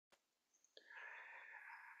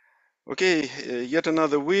Okay, yet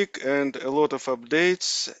another week and a lot of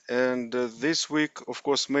updates. And this week, of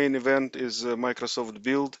course, main event is Microsoft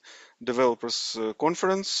Build Developers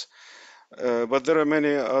Conference. But there are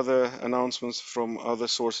many other announcements from other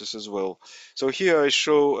sources as well. So here I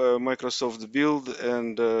show Microsoft Build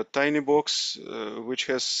and TinyBox, which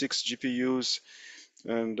has 6 GPUs.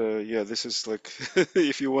 And yeah, this is like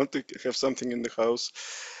if you want to have something in the house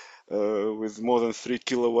with more than 3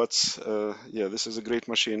 kilowatts, yeah, this is a great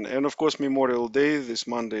machine. And of course, Memorial Day, this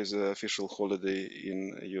Monday is an official holiday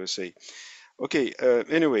in USA. Okay,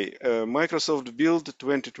 anyway, Microsoft Build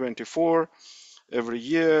 2024 every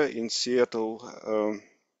year in Seattle,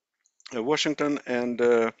 Washington, and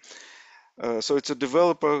so it's a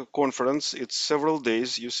developer conference. It's several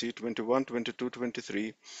days. You see 21, 22,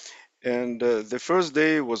 23. And the first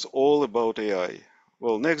day was all about AI.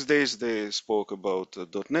 Well, next days they spoke about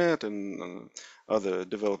 .NET and other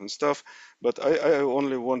development stuff, but I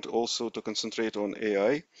only want also to concentrate on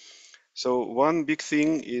AI. So one big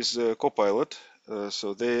thing is Copilot.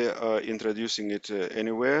 So they are introducing it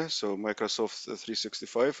anywhere. So Microsoft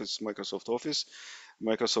 365 is Microsoft Office,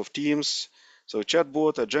 Microsoft Teams. So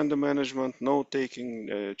chatbot, agenda management, note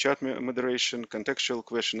taking, chat moderation, contextual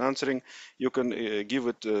question answering. You can give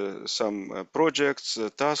it some projects,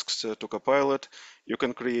 tasks to Copilot. You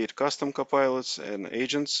can create custom Copilots and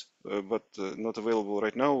agents, but not available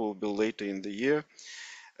right now, will be later in the year.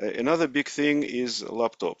 Another big thing is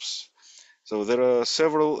laptops. So there are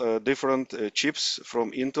several different chips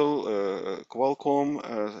from Intel,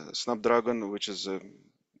 Qualcomm, Snapdragon, which is a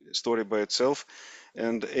story by itself,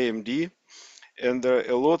 and AMD. And there are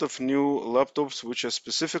a lot of new laptops which are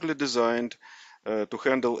specifically designed to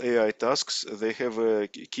handle AI tasks. They have a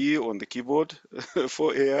key on the keyboard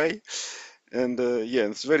for AI. And yeah,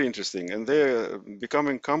 it's very interesting. And they're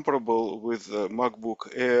becoming comparable with MacBook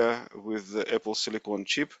Air with the Apple Silicon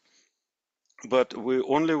chip, but we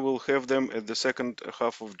only will have them at the second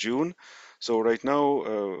half of June. So right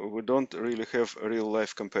now we don't really have a real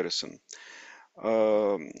life comparison.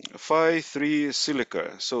 Phi 3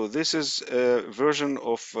 Silica. So this is a version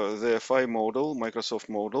of the Phi model, Microsoft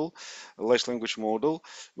model, large language model,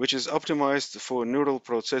 which is optimized for neural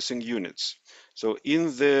processing units. So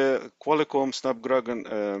in the Qualcomm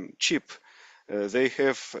Snapdragon chip, they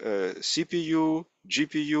have CPU,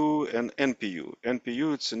 GPU, and NPU.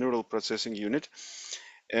 NPU, it's a neural processing unit.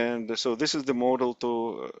 And so this is the model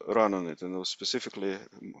to run on it, and it was specifically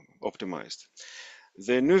optimized.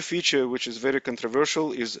 The new feature, which is very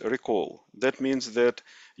controversial, is recall. That means that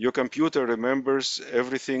your computer remembers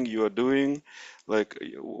everything you are doing, like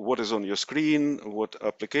what is on your screen, what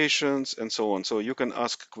applications, and so on. So you can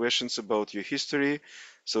ask questions about your history.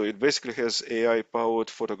 So it basically has AI-powered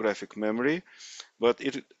photographic memory, but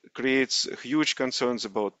it creates huge concerns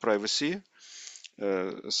about privacy.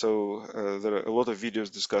 So there are a lot of videos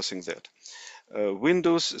discussing that.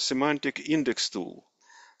 Windows Semantic Index Tool.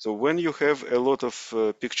 So when you have a lot of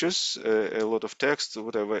pictures, a lot of text,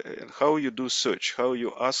 whatever, how you do search, how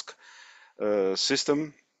you ask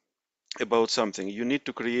system about something, you need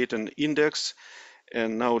to create an index,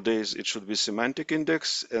 and nowadays it should be semantic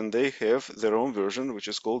index, and they have their own version, which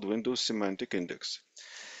is called Windows Semantic Index.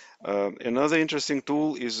 Another interesting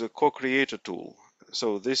tool is a co-creator tool.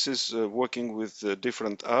 So this is working with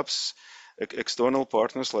different apps, external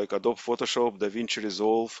partners like Adobe Photoshop, DaVinci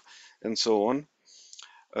Resolve, and so on.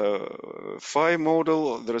 Phi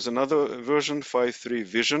model, there is another version, Phi 3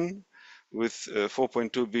 Vision, with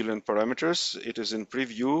 4.2 billion parameters. It is in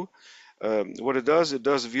preview. What it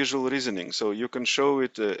does visual reasoning. So you can show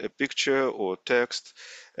it a picture or text,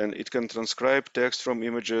 and it can transcribe text from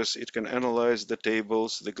images. It can analyze the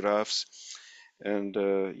tables, the graphs, and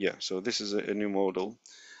yeah, so this is a new model.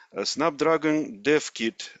 Snapdragon Dev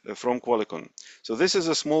Kit from Qualcomm. So this is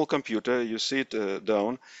a small computer. You see it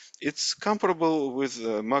down. It's comparable with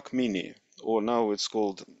Mac Mini, or now it's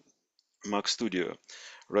called Mac Studio,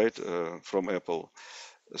 right, from Apple.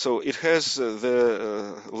 So it has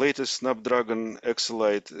the latest Snapdragon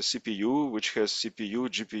X-Lite CPU, which has CPU,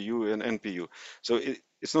 GPU, and NPU. So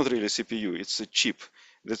it's not really CPU, it's a chip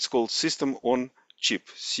that's called System on Chip,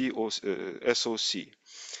 SoC.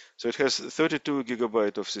 So it has 32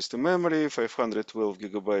 gigabyte of system memory, 512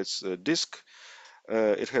 gigabytes disk.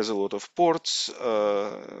 It has a lot of ports,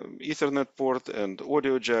 Ethernet port, and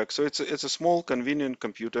audio jack. So it's a small, convenient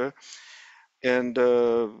computer, and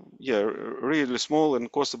yeah, really small,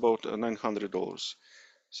 and costs about $900.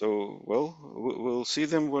 So well, we'll see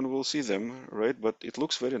them when we'll see them, right? But it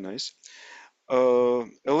looks very nice.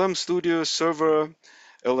 LM Studio Server,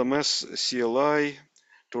 LMS CLI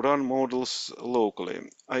to run models locally.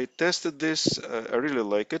 I tested this. I really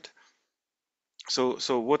like it.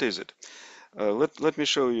 So what is it? Let me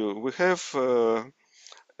show you. We have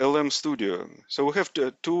LM Studio. So we have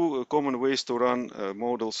two common ways to run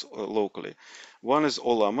models locally. One is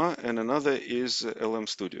Ollama and another is LM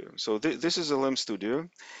Studio. So this is LM Studio,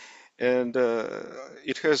 and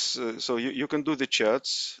it has so you can do the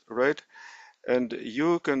chats, right? And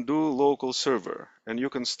you can do local server, and you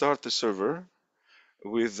can start the server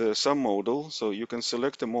with some model. So you can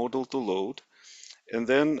select a model to load, and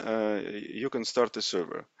then you can start the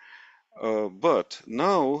server. But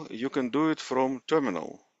now you can do it from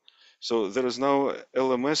terminal. So there is now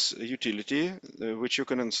LMS utility which you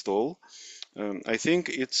can install. I think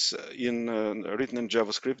it's written in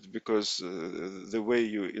JavaScript because the way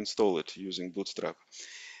you install it using Bootstrap.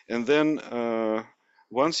 And then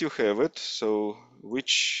once you have it, so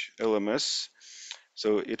which LMS,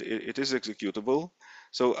 so it is executable.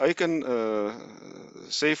 So I can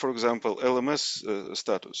say, for example, LMS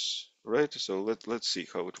status, right? So let's see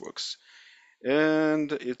how it works.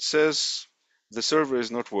 And it says the server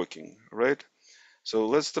is not working, right? So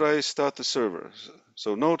let's try start the server.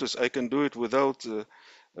 So notice I can do it without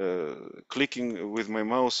clicking with my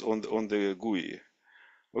mouse on the GUI.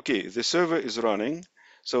 Okay, the server is running.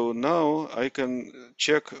 So now I can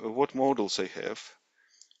check what models I have,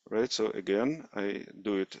 right? So again, I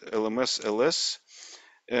do it LMS ls,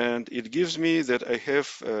 and it gives me that I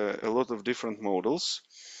have a lot of different models.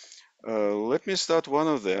 Let me start one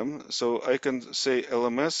of them. So I can say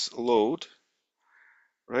LMS load,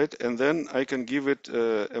 right? And then I can give it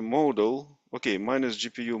a model, okay, minus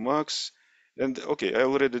GPU max. And okay, I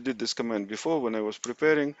already did this command before when I was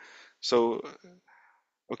preparing. So,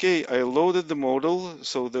 okay, I loaded the model.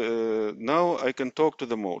 So now I can talk to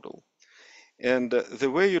the model. And the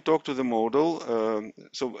way you talk to the model,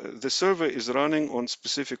 so the server is running on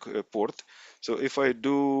specific port. So if I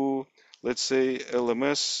do, let's say,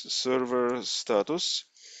 LMS server status,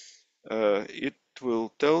 it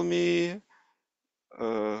will tell me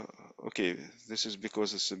okay, this is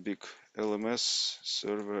because it's a big LMS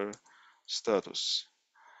server status.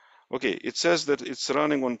 Okay, it says that it's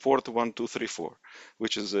running on port 1234,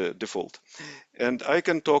 which is a default. And I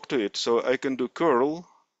can talk to it. So I can do curl,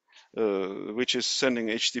 which is sending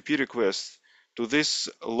HTTP request to this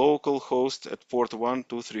local host at port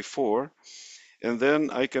 1234. And then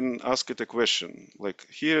I can ask it a question. Like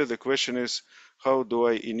here, the question is, how do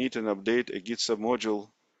I init and update a Git submodule?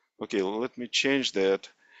 Okay, let me change that.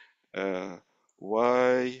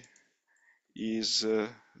 Why is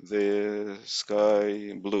the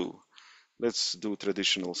sky blue? Let's do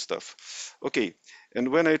traditional stuff. Okay, and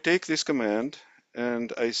when I take this command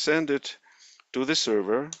and I send it to the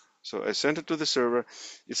server, so I send it to the server,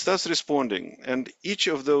 it starts responding. And each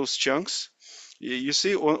of those chunks, you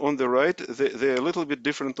see on the right, they're a little bit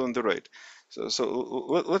different on the right. So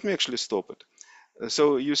let me actually stop it.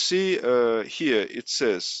 So you see here, it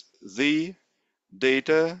says the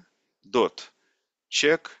data dot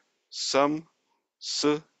check, some, s,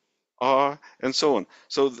 are, and so on.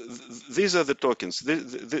 So these are the tokens.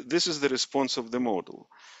 This is the response of the model.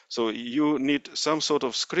 So you need some sort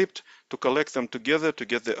of script to collect them together to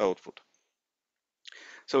get the output.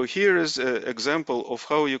 So here is an example of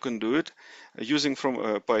how you can do it using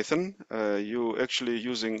from Python. You actually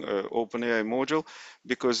using OpenAI module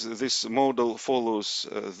because this model follows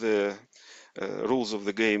the rules of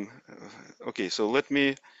the game. Okay, so let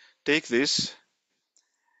me take this,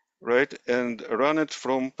 right, and run it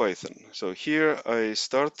from Python. So here I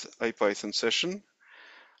start IPython session.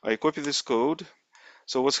 I copy this code.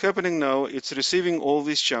 So what's happening now, it's receiving all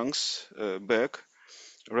these chunks back,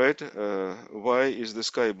 right? Why is the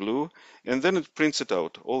sky blue? And then it prints it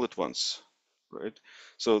out all at once, right?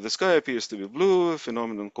 So the sky appears to be blue, a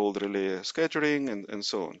phenomenon called relay scattering, and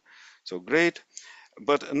so on. So great.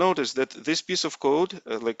 But notice that this piece of code,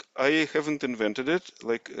 like I haven't invented it,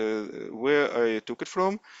 like where I took it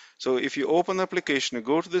from. So if you open application and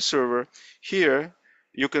go to the server, here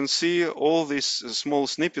you can see all these small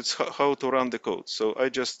snippets how to run the code. So I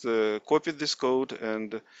just copied this code,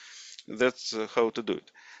 and that's how to do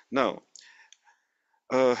it. Now,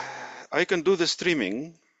 I can do the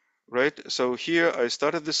streaming, right? So here I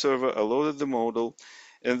started the server, I loaded the model,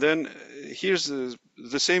 and then here's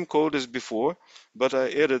the same code as before, but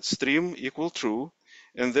I added stream equal true.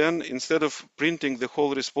 And then instead of printing the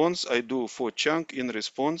whole response, I do for chunk in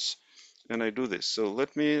response, and I do this. So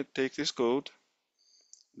let me take this code,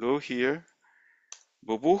 go here,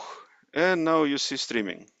 boop, and now you see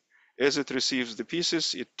streaming. As it receives the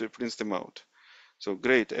pieces, it prints them out. So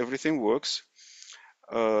great, everything works.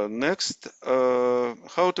 Next,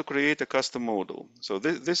 how to create a custom model. So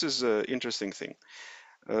this is an interesting thing.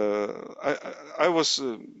 I was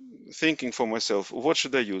thinking for myself, what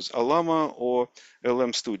should I use, Ollama or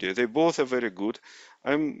LM Studio? They both are very good.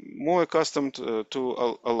 I'm more accustomed to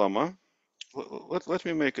Ollama. Let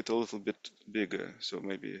me make it a little bit bigger, so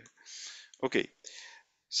maybe, okay.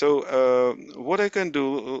 So what I can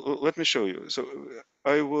do, let me show you. So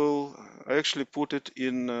I actually put it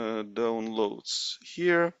in downloads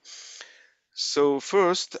here. So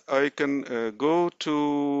first I can go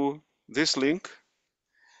to this link,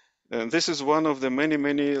 and this is one of the many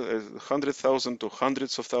 100,000 to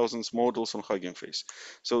hundreds of thousands models on Hugging Face.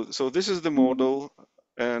 So this is the model,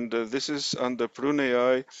 and this is under Prune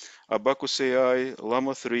AI, Abacus AI,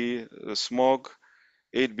 Llama 3, Smog,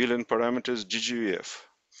 8 billion parameters, GGUF.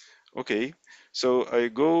 Okay, so I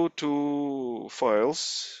go to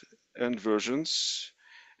files and versions,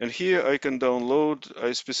 and here I can download.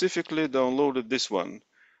 I specifically downloaded this one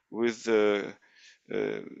with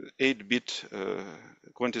 8-bit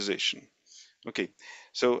quantization. Okay,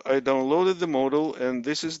 so I downloaded the model, and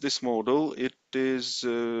this is this model. It is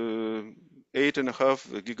 8.5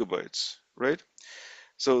 gigabytes, right?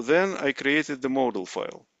 So then I created the model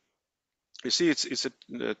file. You see, it's a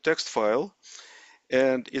text file,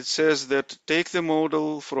 and it says that take the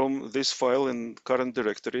model from this file in current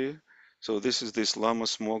directory. So this is this Llama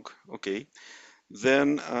Smog. Okay,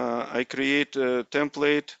 then I create a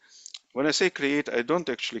template. When I say create, I don't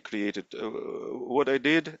actually create it. What I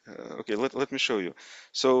did, okay, let me show you.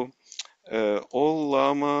 So all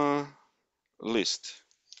Llama list,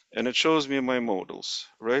 and it shows me my models,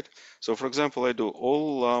 right? So for example, I do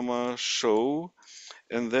all Llama show,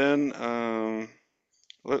 and then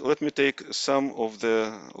let me take some of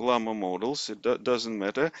the Llama models. It doesn't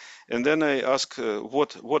matter, and then I ask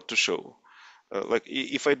what to show. Like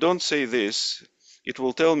if I don't say this, it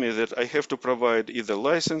will tell me that I have to provide either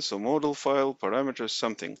license or model file, parameters,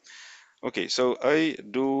 something. Okay, so I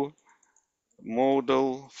do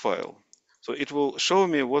model file. So it will show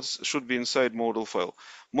me what should be inside model file.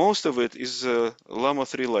 Most of it is Llama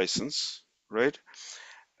 3 license, right?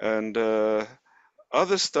 And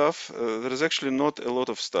other stuff, there is actually not a lot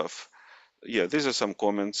of stuff. Yeah, these are some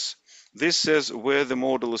comments. This says where the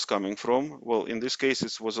model is coming from. Well, in this case,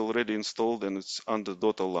 it was already installed and it's under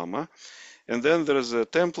 .ollama. And then there's a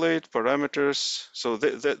template, parameters. So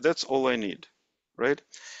that's all I need, right?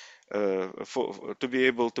 To be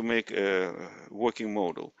able to make a working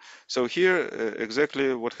model. So here,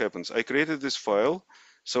 exactly what happens. I created this file.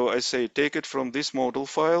 So I say, take it from this model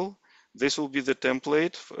file. This will be the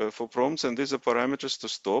template for prompts, and these are parameters to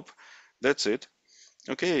stop. That's it.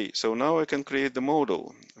 Okay, so now I can create the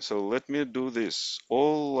model. So let me do this.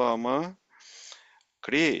 All llama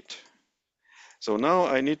create. So now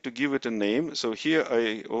I need to give it a name. So here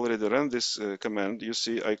I already ran this command. You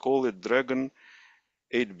see, I call it Dragon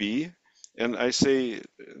 8B, and I say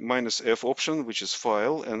 -f option, which is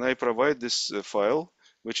file, and I provide this file,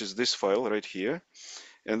 which is this file right here.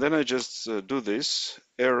 And then I just do this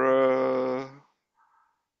error.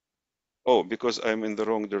 Oh, because I'm in the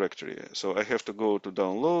wrong directory. So I have to go to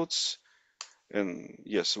downloads, and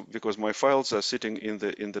yes, because my files are sitting in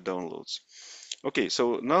the downloads. Okay,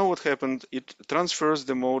 so now what happened, it transfers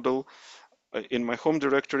the model in my home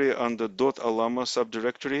directory under .ollama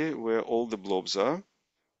subdirectory where all the blobs are.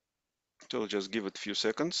 So I'll just give it a few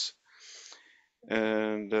seconds.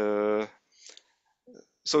 And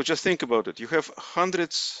so just think about it. You have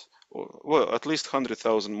hundreds, well, at least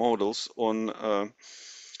 100,000 models on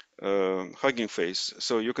Hugging Face.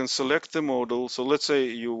 So you can select the model. So let's say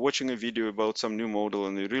you're watching a video about some new model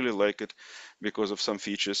and you really like it because of some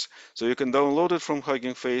features. So you can download it from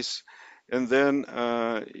Hugging Face, and then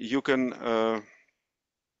you can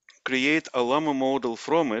create a Llama model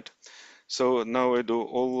from it. So now I do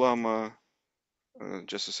all Llama,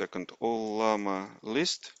 just a second, all Llama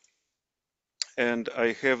list, and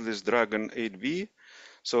I have this Dragon 8B.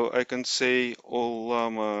 So I can say all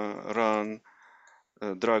Llama run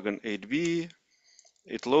Dragon 8B.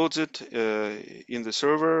 It loads it in the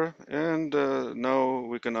server, and now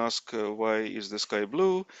we can ask why is the sky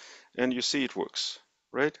blue, and you see it works,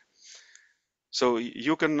 right? So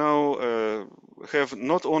you can now have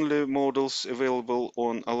not only models available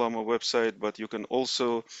on Ollama website, but you can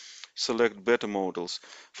also select better models.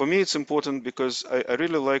 For me, it's important because I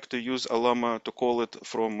really like to use Ollama to call it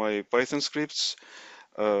from my Python scripts,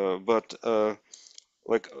 but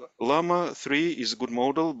like Llama 3 is a good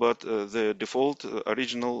model, but the default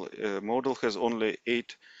original model has only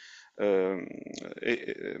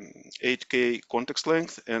 8K context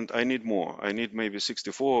length, and I need more. I need maybe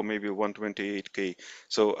 64 or maybe 128K.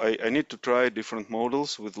 So I need to try different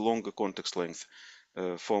models with longer context length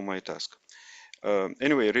for my task.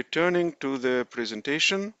 Anyway, returning to the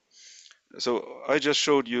presentation. So I just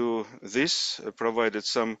showed you this, provided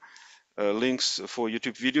some links for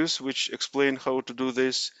YouTube videos which explain how to do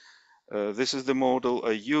this. This is the model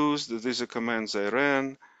I used. These are commands I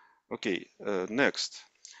ran. Okay, next.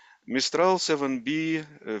 Mistral 7B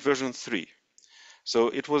version 3. So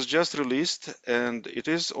it was just released and it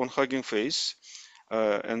is on Hugging Face.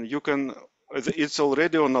 And you can, it's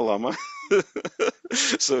already on Ollama.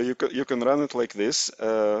 So you can run it like this.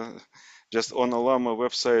 Just on Ollama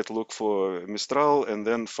website, look for Mistral and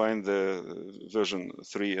then find the version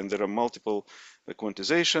 3. And there are multiple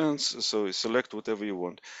quantizations, so select whatever you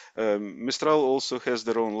want. Mistral also has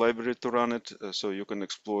their own library to run it, so you can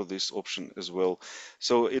explore this option as well.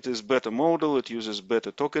 So it is beta model, it uses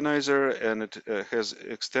beta tokenizer, and it has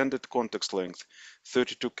extended context length,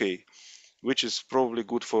 32K, which is probably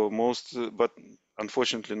good for most, but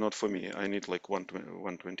unfortunately not for me. I need like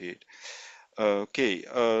 128. Okay,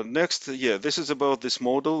 next, yeah, this is about this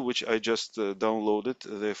model, which I just downloaded,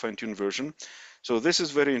 the fine-tuned version. So this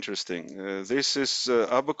is very interesting. This is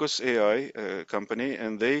Abacus AI company,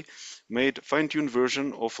 and they made fine-tuned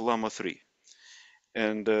version of Llama 3.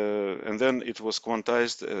 And then it was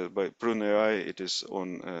quantized by Prune AI. It is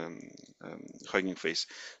on Hugging Face.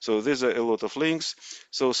 So these are a lot of links.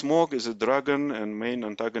 So Smog is a dragon and main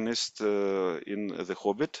antagonist in The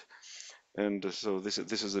Hobbit. And so this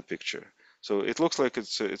is the picture. So it looks like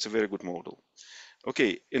it's a very good model.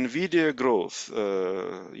 Okay, NVIDIA Growth.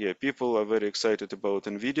 Yeah, people are very excited about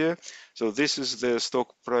NVIDIA. So this is the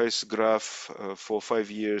stock price graph for 5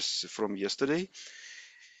 years from yesterday.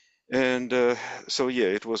 And so yeah,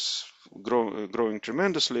 it was growing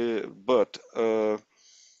tremendously. But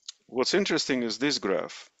what's interesting is this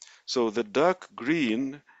graph. So the dark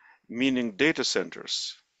green meaning data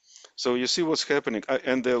centers. So you see what's happening,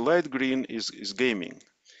 and the light green is gaming.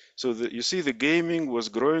 So you see the gaming was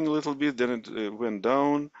growing a little bit, then it went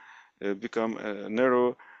down, become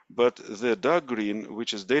narrow, but the dark green,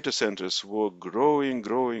 which is data centers, were growing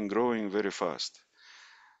very fast.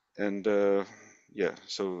 And yeah,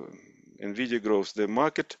 so NVIDIA grows. The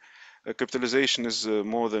market capitalization is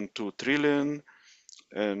more than 2 trillion,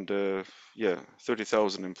 and yeah,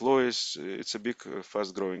 30,000 employees. It's a big,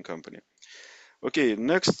 fast-growing company. Okay,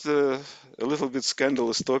 next, a little bit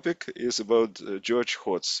scandalous topic is about George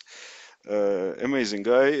Hotz. Amazing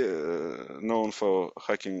guy, known for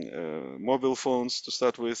hacking mobile phones to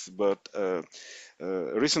start with, but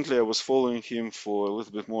recently I was following him for a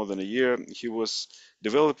little bit more than a year. He was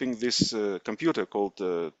developing this computer called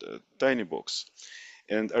TinyBox.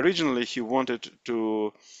 And originally he wanted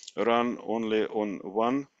to run only on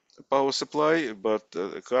one power supply, but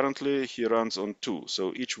currently he runs on two.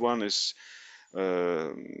 So each one is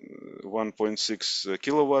 1.6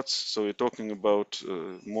 kilowatts. So we're talking about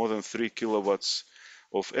more than 3 kilowatts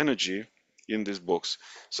of energy in this box.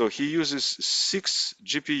 So he uses 6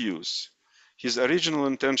 GPUs. His original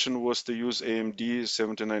intention was to use AMD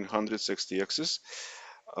 7900 XTXs,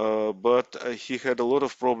 but he had a lot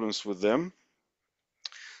of problems with them.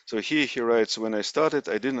 So here he writes, when I started,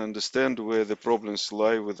 I didn't understand where the problems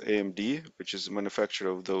lie with AMD, which is the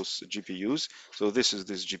manufacturer of those GPUs. So this is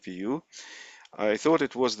this GPU. I thought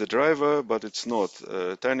it was the driver, but it's not.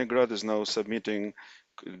 TinyGrad is now submitting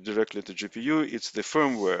directly to GPU. It's the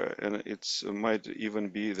firmware, and it might even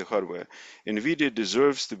be the hardware. NVIDIA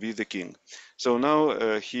deserves to be the king. So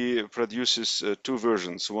now he produces two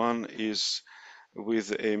versions. One is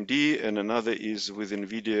with AMD, and another is with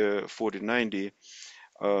NVIDIA 4090.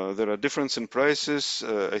 There are differences in prices.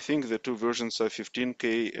 I think the two versions are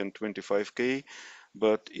 15K and 25K,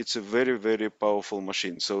 but it's a very powerful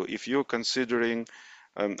machine. So if you're considering,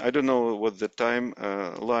 I don't know what the time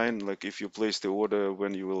line, like if you place the order,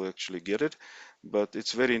 when you will actually get it, but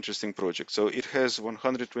it's very interesting project. So it has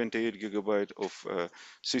 128 gigabyte of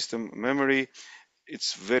system memory.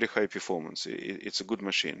 It's very high performance. It's a good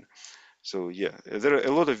machine. So yeah, there are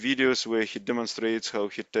a lot of videos where he demonstrates how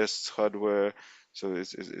he tests hardware. So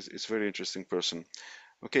it's very interesting person.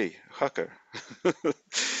 Okay, hacker.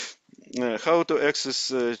 How to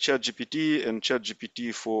access ChatGPT and ChatGPT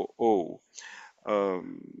 4.0.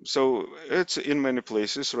 So it's in many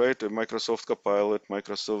places, right? Microsoft Copilot,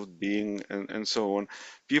 Microsoft Bing, and so on.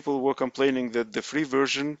 People were complaining that the free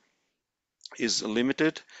version is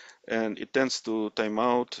limited and it tends to time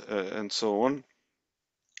out and so on.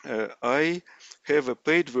 I have a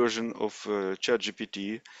paid version of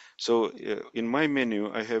ChatGPT. So in my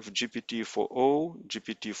menu, I have GPT 4.0,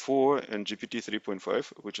 GPT 4, and GPT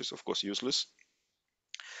 3.5, which is of course useless.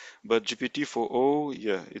 But GPT 4.0,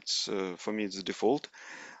 yeah, it's for me it's the default.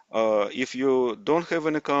 If you don't have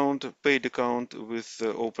an account, paid account with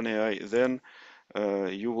OpenAI, then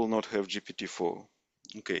you will not have GPT 4.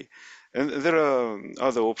 Okay. And there are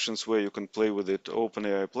other options where you can play with it.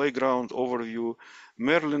 OpenAI Playground, Overview.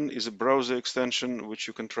 Merlin is a browser extension which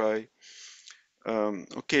you can try.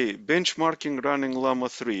 Okay, benchmarking running Llama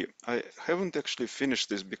 3. I haven't actually finished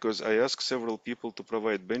this because I asked several people to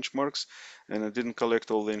provide benchmarks and I didn't collect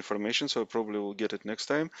all the information, so I probably will get it next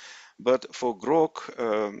time. But for Grok,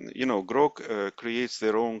 Grok creates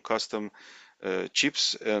their own custom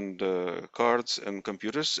chips and cards and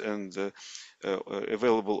computers and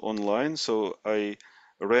available online. So I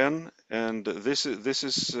ran, and this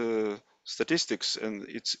is statistics, and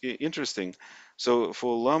it's interesting. So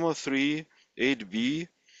for Llama 3 8B,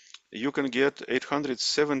 you can get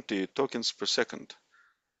 870 tokens per second.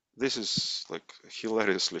 This is like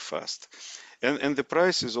hilariously fast, and the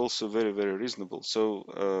price is also very reasonable. So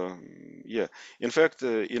yeah, in fact,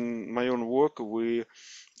 in my own work, we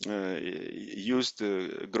used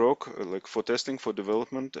Grok like for testing for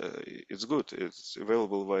development. It's good. It's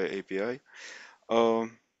available via API.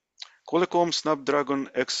 Um, Qualcomm Snapdragon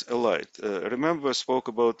X Elite. Remember, I spoke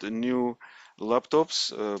about the new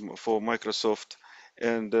laptops for Microsoft,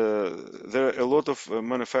 and there are a lot of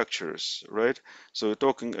manufacturers, right? So we're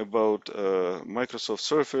talking about Microsoft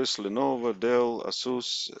Surface, Lenovo, Dell,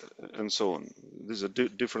 Asus, and so on. These are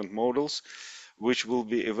different models which will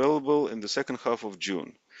be available in the second half of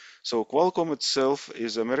June. So Qualcomm itself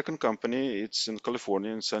is an American company. It's in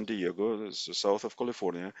California, in San Diego, it's the south of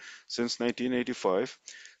California, since 1985.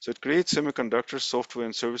 So it creates semiconductors, software,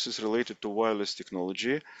 and services related to wireless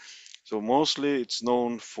technology. So mostly it's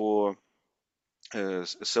known for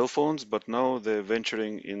cell phones, but now they're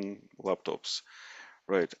venturing in laptops,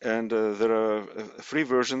 right? And there are free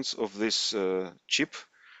versions of this chip,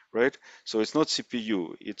 right? So it's not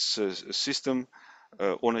CPU, it's a system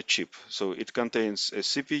on a chip. So it contains a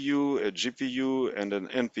CPU, a GPU, and an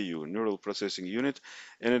NPU, neural processing unit,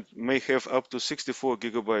 and it may have up to 64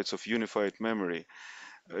 gigabytes of unified memory.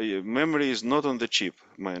 Memory is not on the chip,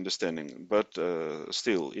 my understanding, but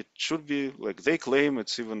still, it should be like they claim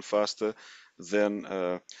it's even faster than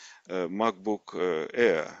MacBook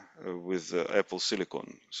Air with Apple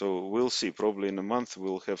Silicon. So we'll see. Probably in a month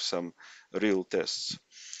we'll have some real tests.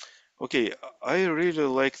 Okay, I really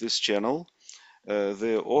like this channel.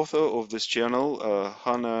 The author of this channel,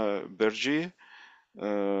 Hanna Berji,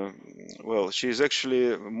 uh, well, she's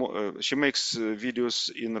actually she makes videos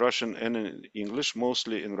in Russian and in English,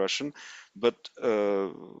 mostly in Russian, but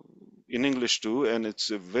in English too, and it's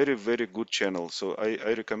a very good channel. So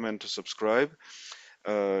I recommend to subscribe.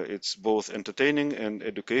 It's both entertaining and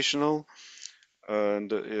educational.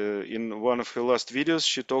 And in one of her last videos,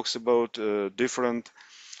 she talks about different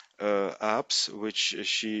apps which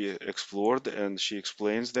she explored, and she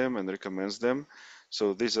explains them and recommends them.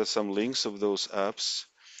 So these are some links of those apps.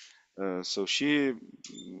 So she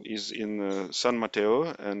is in San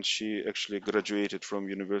Mateo, and she actually graduated from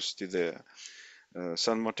university there.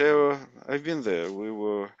 San Mateo, I've been there. We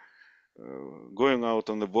were going out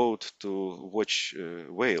on the boat to watch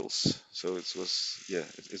whales. So it was, yeah,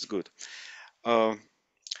 it's good. Uh,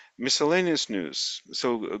 Miscellaneous news.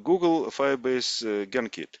 So Google Firebase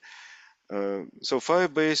Genkit. So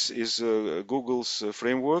Firebase is Google's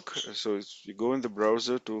framework. So you go in the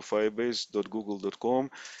browser to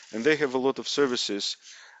firebase.google.com, and they have a lot of services.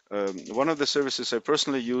 One of the services I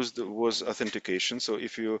personally used was authentication. So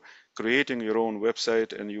if you're creating your own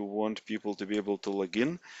website and you want people to be able to log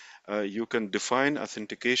in, you can define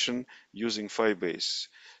authentication using Firebase.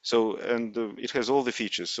 So, and it has all the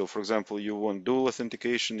features. So, for example, you want dual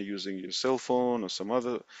authentication using your cell phone or some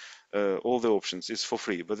other, all the options. It's for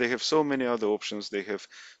free, but they have so many other options. They have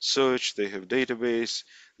search, they have database,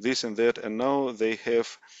 this and that, and now they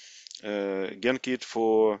have Genkit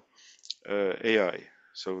for AI.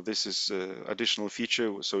 So this is additional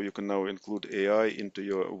feature, so you can now include AI into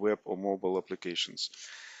your web or mobile applications.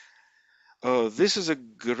 This is a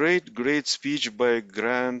great speech by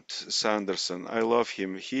Grant Sanderson. I love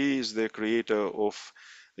him. He is the creator of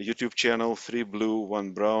the YouTube channel 3 Blue,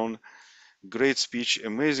 1 Brown. Great speech,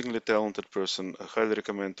 amazingly talented person. I highly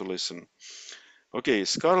recommend to listen. Okay,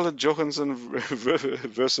 Scarlett Johansson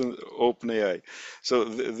versus OpenAI. So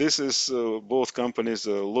this is both companies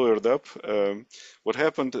lawyered up. What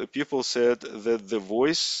happened? People said that the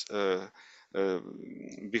voice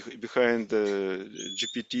behind the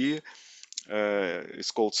GPT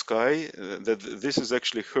is called Sky. That this is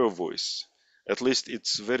actually her voice. At least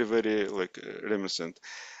it's very like reminiscent.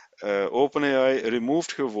 OpenAI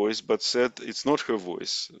removed her voice but said it's not her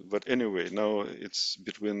voice. But anyway, now it's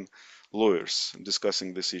between lawyers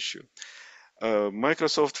discussing this issue.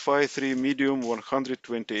 Microsoft Phi 3 Medium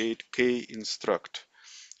 128K Instruct.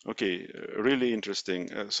 Okay, really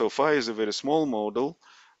interesting. So Phi is a very small model,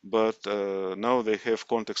 but now they have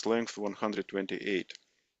context length 128,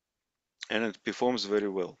 and it performs very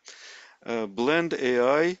well.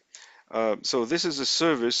 Bland.AI, so this is a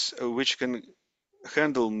service which can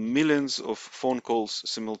handle millions of phone calls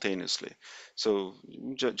simultaneously. So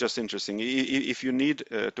just interesting. If you need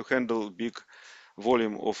to handle big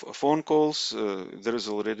volume of phone calls, there is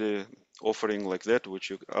already offering like that,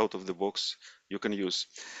 which you out of the box you can use.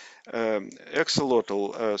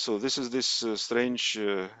 Axolotl, so this is this strange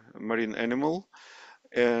marine animal,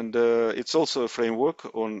 and it's also a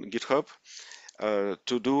framework on GitHub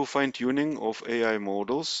to do fine-tuning of AI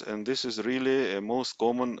models, and this is really a most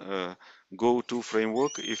common go-to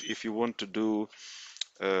framework if you want to do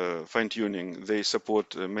fine-tuning. They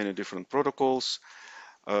support many different protocols,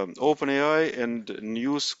 OpenAI and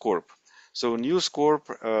News Corp. So News Corp,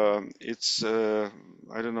 it's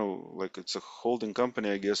I don't know, like it's a holding company,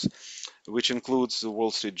 I guess, which includes the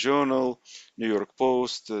Wall Street Journal, New York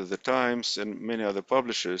Post, the Times, and many other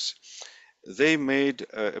publishers. They made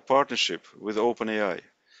a partnership with OpenAI.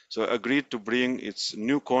 So agreed to bring its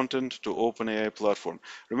new content to OpenAI platform.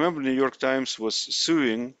 Remember, New York Times was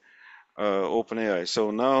suing OpenAI.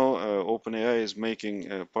 So now OpenAI is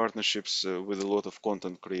making partnerships with a lot of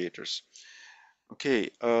content creators. Okay,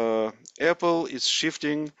 Apple is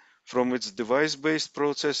shifting from its device-based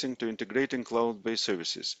processing to integrating cloud-based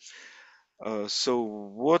services. So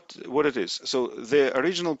what it is? So the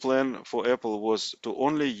original plan for Apple was to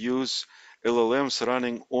only use LLMs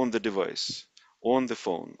running on the device, on the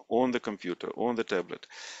phone, on the computer, on the tablet.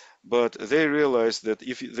 But they realized that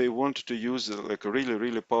if they wanted to use like a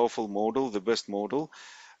really powerful model, the best model,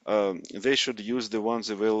 they should use the ones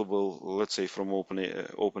available, let's say from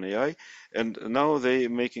OpenAI. And now they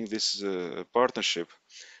making this partnership.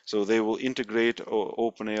 So they will integrate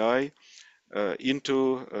OpenAI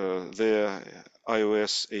into their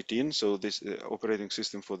iOS 18, so this operating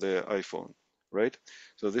system for their iPhone, right?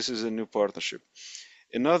 So this is a new partnership.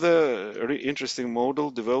 Another interesting model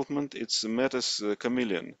development, it's Meta's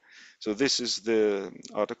Chameleon. So this is the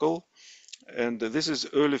article, and this is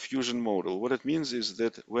early fusion model. What it means is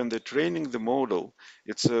that when they're training the model,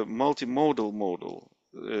 it's a multimodal model.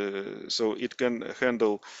 So it can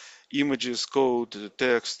handle images, code,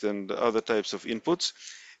 text, and other types of inputs.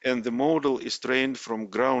 And the model is trained from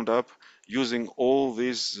ground up using all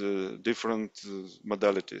these different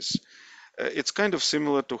modalities. It's kind of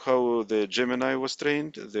similar to how the Gemini was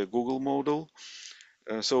trained, the Google model.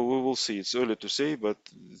 So we will see. It's early to say, but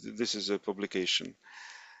this is a publication.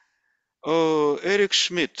 Oh, Eric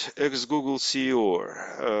Schmidt, ex-Google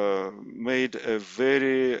CEO, made a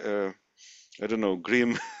very, I don't know,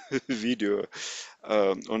 grim video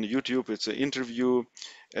on YouTube. It's an interview,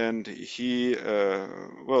 and he,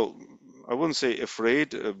 well, I wouldn't say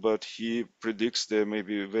afraid, but he predicts there may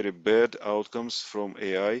be very bad outcomes from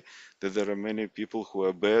AI, that there are many people who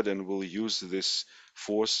are bad and will use this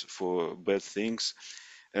force for bad things.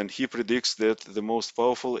 And he predicts that the most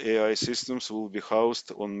powerful AI systems will be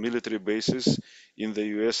housed on military bases in the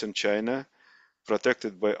US and China,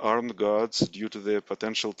 protected by armed guards due to their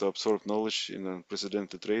potential to absorb knowledge in an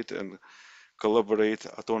unprecedented rate and collaborate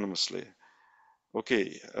autonomously.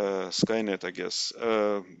 Okay, Skynet, I guess.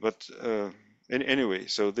 Anyway,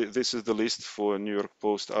 so this is the list for a New York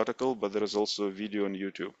Post article, but there is also a video on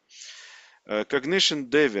YouTube. Cognition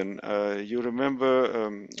Devin, you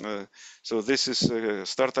remember, so this is a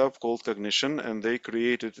startup called Cognition, and they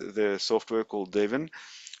created the software called Devin,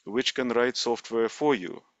 which can write software for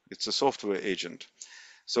you. It's a software agent.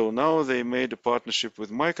 So now they made a partnership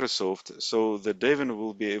with Microsoft, so the Devin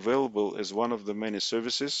will be available as one of the many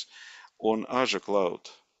services on Azure Cloud.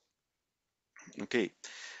 Okay.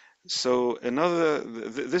 So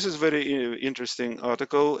this is very interesting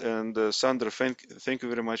article, and Sandra, thank you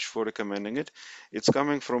very much for recommending it. It's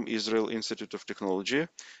coming from Israel Institute of Technology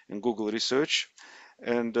and Google Research.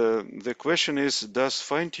 And the question is, does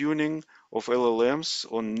fine-tuning of LLMs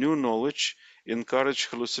on new knowledge encourage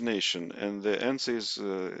hallucination? And the answer is,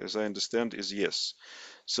 as I understand, is yes.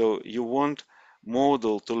 So you want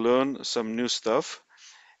model to learn some new stuff,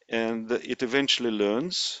 and it eventually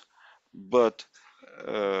learns, but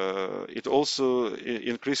it also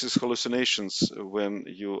increases hallucinations when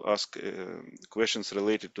you ask questions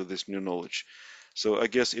related to this new knowledge. So I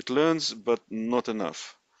guess it learns, but not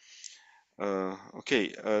enough.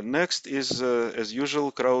 Okay, next is, as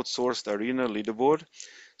usual, crowdsourced arena leaderboard.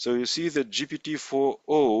 So you see that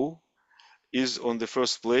GPT-4o is on the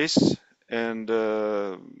first place, and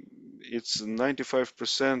it's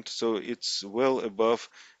 95%, so it's well above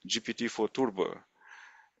GPT-4 Turbo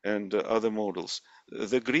and other models.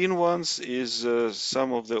 The green ones is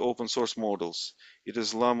some of the open source models. It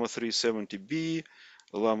is Llama 370B,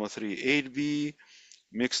 Ollama 3 8B,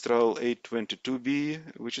 Mixtral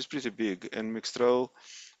 822B, which is pretty big, and Mixtral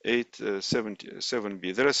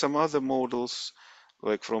 877B. There are some other models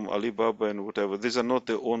like from Alibaba and whatever. These are not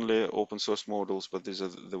the only open source models, but these are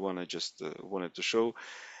the one I just wanted to show.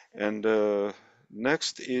 And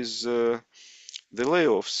next is the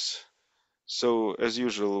layoffs. So as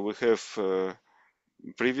usual, we have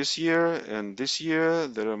previous year and this year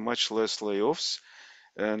there are much less layoffs.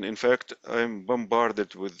 And in fact, I'm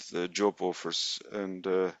bombarded with job offers. And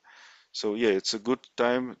so yeah, it's a good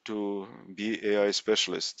time to be AI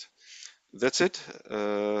specialist. That's it.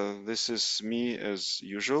 This is me as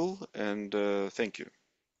usual, and thank you.